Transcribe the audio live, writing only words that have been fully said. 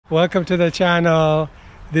Welcome to the channel.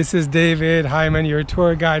 This is David Hyman, your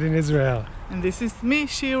tour guide in Israel. And this is me,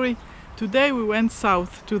 Shiri. Today we went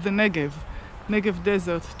south to the Negev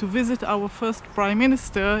Desert, to visit our first Prime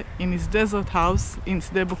Minister in his desert house in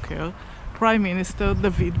Sde Boker, Prime Minister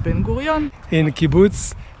David Ben Gurion. In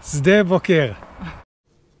Kibbutz Sde Boker.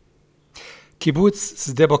 Kibbutz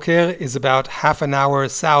Sde Boker is about half an hour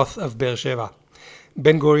south of Beersheba.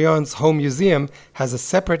 Ben Gurion's home museum has a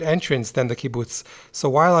separate entrance than the kibbutz, so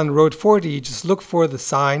while on Road 40, just look for the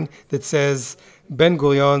sign that says Ben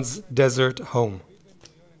Gurion's Desert Home.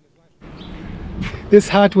 This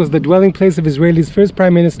hut was the dwelling place of Israel's first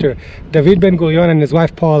Prime Minister, David Ben Gurion, and his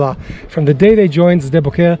wife Paula, from the day they joined Sde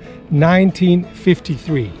Boker,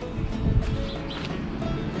 1953.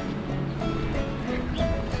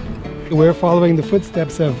 We're following the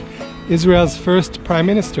footsteps of Israel's first Prime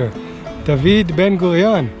Minister, David Ben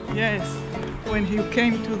Gurion. Yes, when he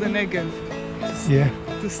came to the Negev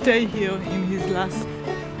to stay here in his last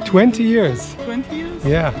 20 years. 20 years?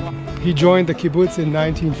 Yeah. He joined the kibbutz in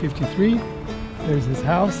 1953. There's his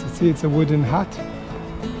house. You see, it's a wooden hut.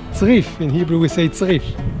 Tzrif. In Hebrew we say tzrif.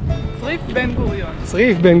 Tzrif Ben Gurion.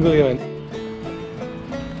 Tzrif Ben Gurion.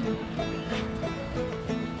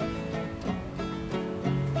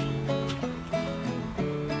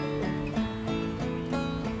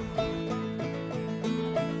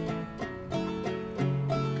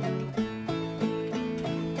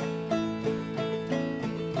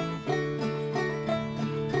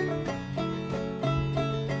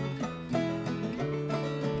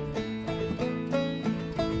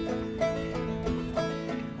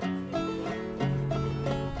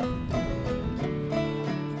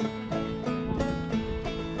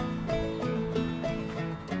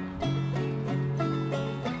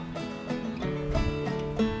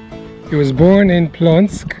 He was born in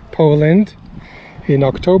Plonsk, Poland, in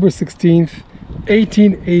October 16th,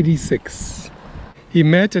 1886. He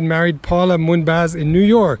met and married Paula Munbaz in New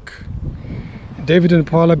York. David and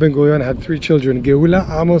Paula Ben Gurion had 3 children, Geula,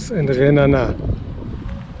 Amos, and Renana.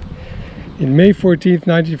 In May 14th,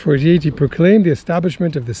 1948, he proclaimed the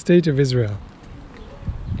establishment of the State of Israel.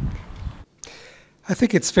 I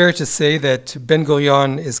think it's fair to say that Ben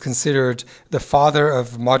Gurion is considered the father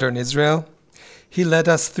of modern Israel. He led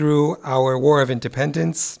us through our War of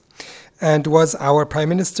Independence and was our Prime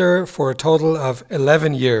Minister for a total of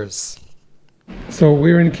 11 years. So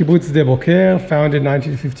we're in Kibbutz Sde Boker, founded in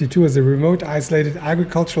 1952 as a remote, isolated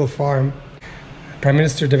agricultural farm. Prime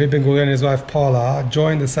Minister David Ben Gurion and his wife Paula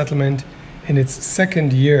joined the settlement in its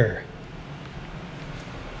 2nd year.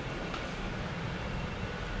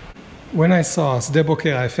 When I saw Sde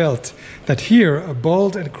Boker, I felt that here a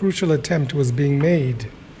bold and crucial attempt was being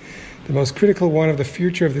made. The most critical one of the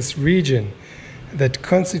future of this region that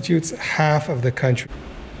constitutes half of the country.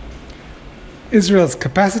 Israel's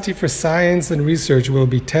capacity for science and research will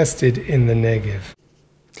be tested in the Negev.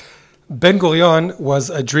 Ben Gurion was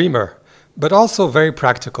a dreamer, but also very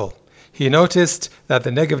practical. He noticed that the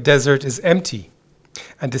Negev desert is empty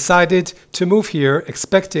and decided to move here,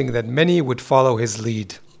 expecting that many would follow his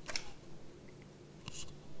lead.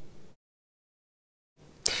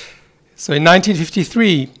 So in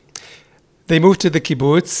 1953, they moved to the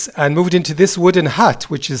kibbutz and moved into this wooden hut,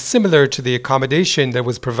 which is similar to the accommodation that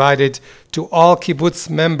was provided to all kibbutz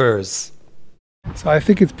members. So I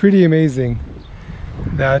think it's pretty amazing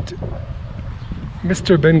that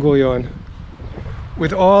Mr. Ben Gurion,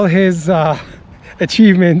 with all his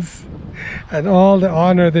achievements and all the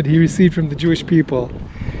honor that he received from the Jewish people,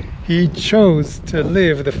 he chose to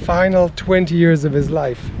live the final 20 years of his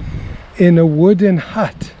life in a wooden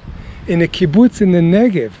hut, in a kibbutz in the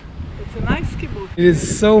Negev. It's a nice kibbutz. It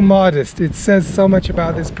is so modest. It says so much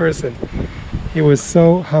about this person. He was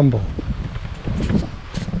so humble.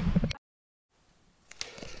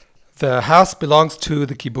 The house belongs to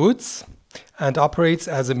the kibbutz and operates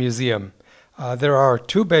as a museum. There are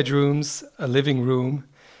 2 bedrooms, a living room,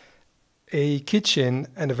 a kitchen,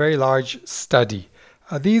 and a very large study.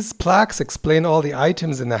 These plaques explain all the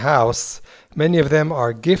items in the house. Many of them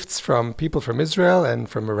are gifts from people from Israel and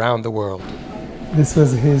from around the world. This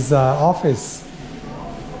was his office.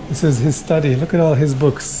 This is his study. Look at all his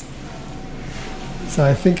books. So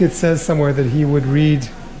I think it says somewhere that he would read,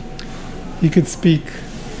 he could speak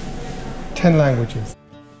 10 languages.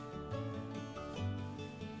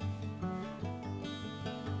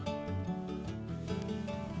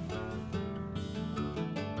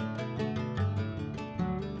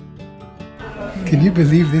 Can you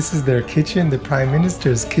believe this is their kitchen, the Prime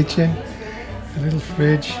Minister's kitchen? A little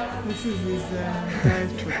fridge. This is his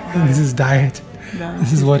diet. This is diet.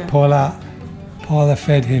 This is what Paula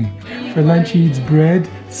fed him. For lunch he eats bread,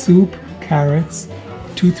 soup, carrots,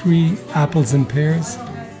 2-3 apples and pears,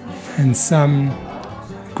 and some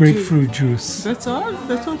grapefruit juice. That's all?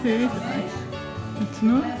 That's all he ate? It's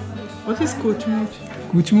not? What is kuchmuch?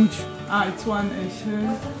 Kuchmuch? It's one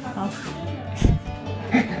shell of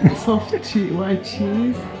soft cheese, white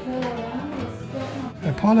cheese.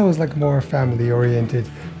 Paula was like more family oriented.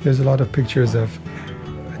 There's a lot of pictures of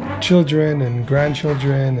children and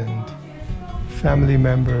grandchildren and family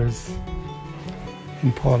members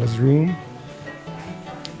in Paula's room.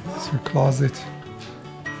 This is her closet.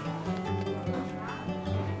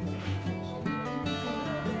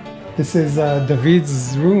 This is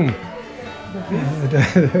David's room.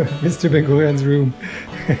 Mr. Ben Gurion's room.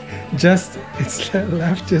 It's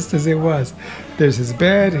left just as it was. There's his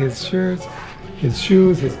bed, his shirts, his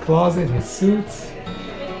shoes, his closet, his suits.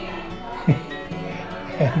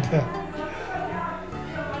 And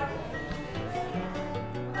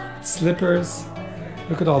slippers.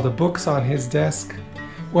 Look at all the books on his desk.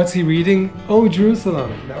 What's he reading? Oh,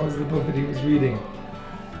 Jerusalem. That was the book that he was reading.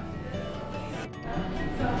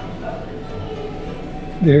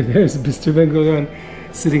 There's Mr. Ben Gurion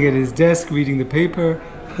sitting at his desk reading the paper.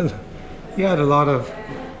 He had a lot of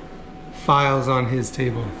files on his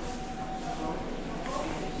table.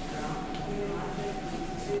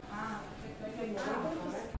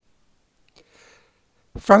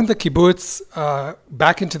 From the kibbutz,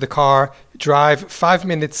 back into the car, drive 5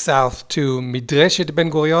 minutes south to Midreshet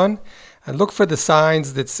Ben Gurion and look for the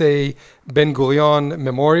signs that say Ben Gurion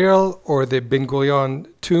Memorial or the Ben Gurion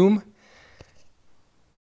Tomb.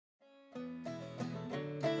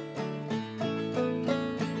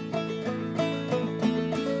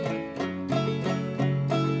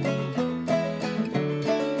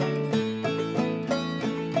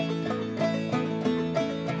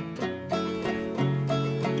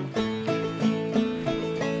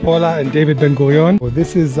 Paula and David Ben Gurion. Well,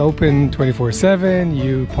 this is open 24/7.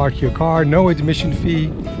 You park your car, no admission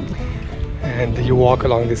fee, and you walk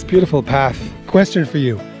along this beautiful path. Question for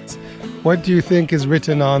you: what do you think is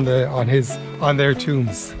written on their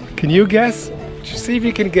tombs? Can you guess? See if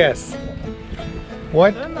you can guess.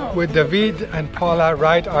 What would David and Paula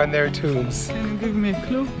write on their tombs? Can you give me a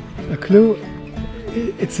clue? A clue?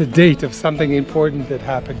 It's a date of something important that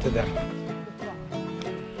happened to them.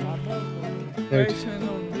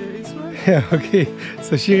 Yeah, okay.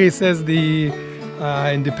 So Shiri says the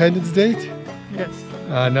Independence Date? Yes.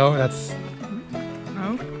 No, that's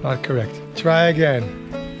No? not correct. Try again.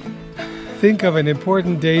 Think of an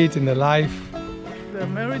important date in the life. The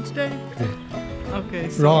marriage day? Okay,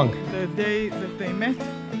 so Wrong. the day that they met?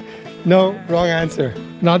 No, wrong answer.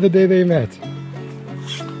 Not the day they met.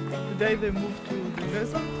 The day they moved to the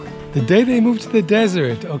desert? The day they moved to the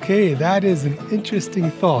desert. Okay, that is an interesting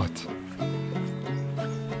thought.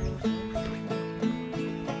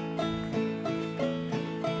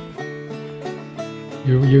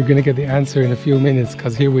 You're going to get the answer in a few minutes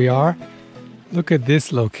because here we are. Look at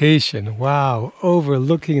this location. Wow,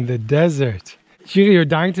 overlooking the desert. Shiri, you're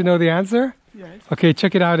dying to know the answer? Yes. Okay,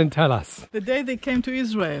 check it out and tell us. The day they came to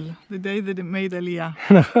Israel, the day that they made Aliyah.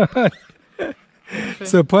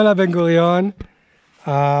 So Paula Ben Gurion,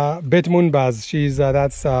 Bet Munbaz,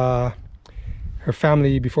 that's her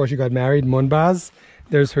family before she got married, Munbaz.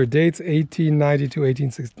 There's her dates, 1890 to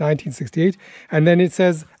 1968. And then it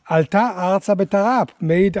says, Alta Arza Betarap,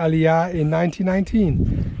 made Aliyah in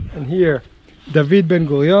 1919. And here, David Ben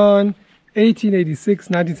Gurion, 1886,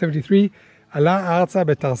 1973. Ala Arza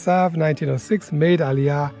Betarsav, 1906, made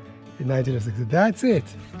Aliyah in 1906. That's it.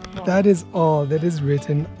 That is all that is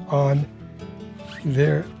written on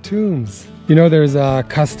their tombs. You know, there's a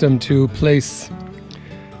custom to place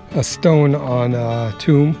a stone on a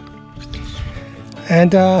tomb.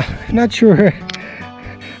 And not sure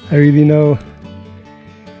I really know.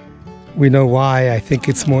 We know why. I think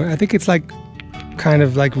it's like kind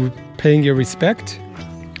of like paying your respect.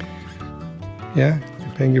 Yeah,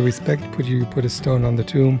 paying your respect. You put a stone on the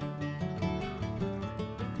tomb.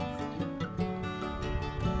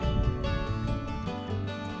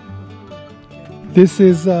 This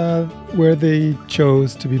is where they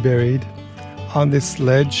chose to be buried, on this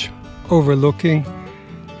ledge overlooking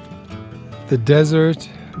the desert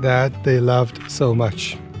that they loved so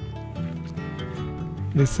much.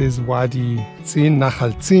 This is Wadi Tzin,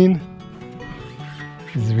 Nachal Tzin.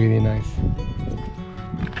 It's really nice.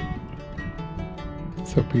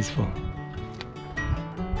 So peaceful.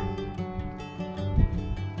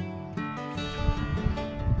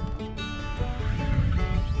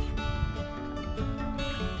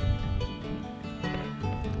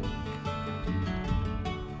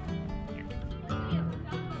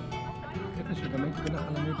 בנחל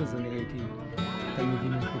עמוד הזה אני ראיתי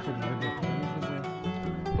תלמידים מחוץ לבית.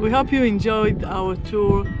 We hope you enjoyed our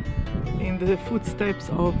tour in the footsteps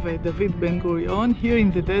of David Ben Gurion here in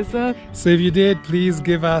the desert. So if you did, please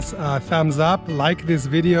give us a thumbs up, like this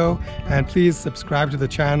video, and please subscribe to the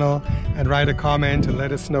channel and write a comment and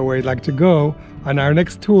let us know where you'd like to go on our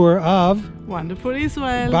next tour of Wonderful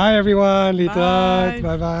Israel. Bye everyone. Bye.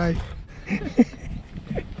 Bye bye.